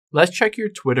Let's check your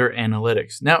Twitter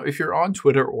analytics. Now, if you're on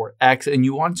Twitter or X and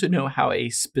you want to know how a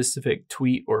specific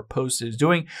tweet or post is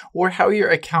doing, or how your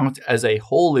account as a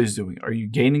whole is doing, are you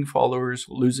gaining followers,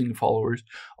 losing followers,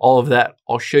 all of that,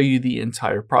 I'll show you the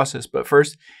entire process. But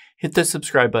first, hit the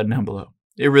subscribe button down below.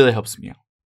 It really helps me out.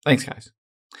 Thanks, guys.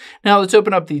 Now let's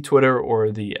open up the Twitter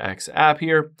or the X app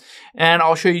here, and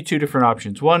I'll show you two different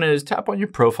options. One is tap on your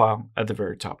profile at the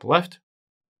very top left.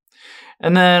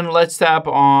 And then let's tap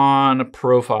on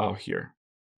profile here.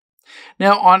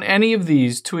 Now on any of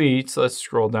these tweets, let's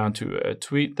scroll down to a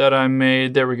tweet that I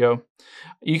made. There we go.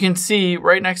 You can see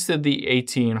right next to the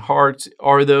 18 hearts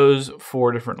are those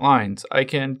 4 different lines. I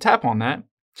can tap on that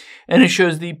and it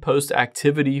shows the post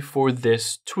activity for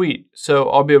this tweet. So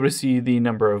I'll be able to see the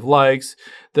number of likes,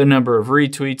 the number of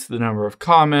retweets, the number of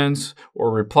comments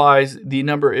or replies, the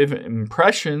number of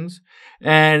impressions,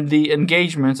 and the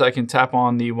engagements. I can tap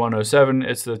on the 107.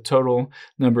 It's the total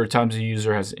number of times a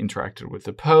user has interacted with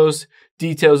the post,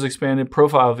 details expanded,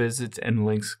 profile visits, and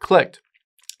links clicked.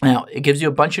 Now, it gives you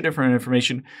a bunch of different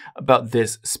information about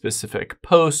this specific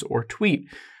post or tweet,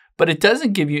 but it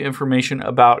doesn't give you information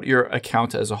about your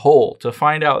account as a whole. To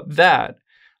find out that,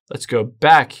 let's go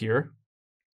back here.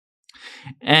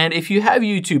 And if you have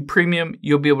YouTube Premium,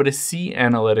 you'll be able to see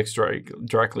analytics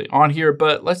directly on here,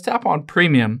 but let's tap on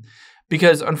Premium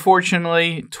because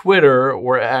unfortunately, Twitter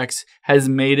or X has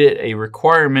made it a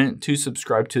requirement to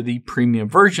subscribe to the premium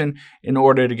version in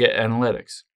order to get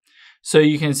analytics. So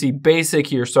you can see basic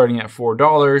here starting at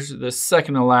 $4. The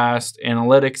second to last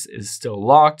analytics is still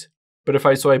locked. But if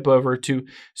I swipe over to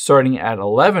starting at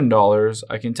 $11,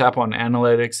 I can tap on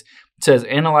analytics. It says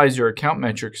analyze your account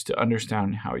metrics to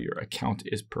understand how your account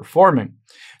is performing.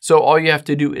 So all you have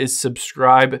to do is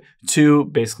subscribe to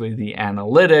basically the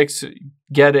analytics.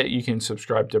 Get it. You can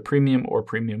subscribe to Premium or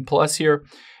Premium Plus here.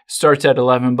 Starts at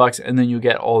 $11 and then you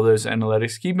get all those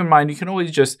analytics. Keep in mind, you can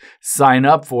always just sign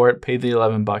up for it, pay the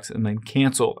 $11 and then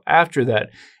cancel after that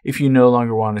if you no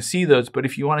longer want to see those. But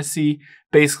if you want to see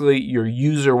basically your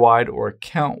user-wide or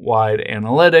account-wide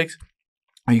analytics,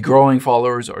 are you growing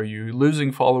followers? Are you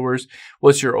losing followers?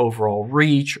 What's your overall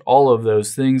reach? All of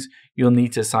those things, you'll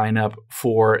need to sign up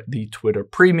for the Twitter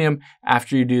Premium.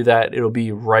 After you do that, it'll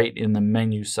be right in the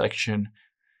menu section.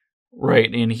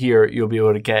 Right in here, you'll be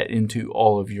able to get into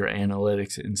all of your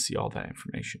analytics and see all that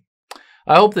information.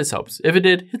 I hope this helps. If it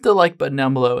did, hit the like button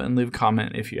down below and leave a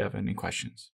comment if you have any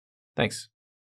questions. Thanks.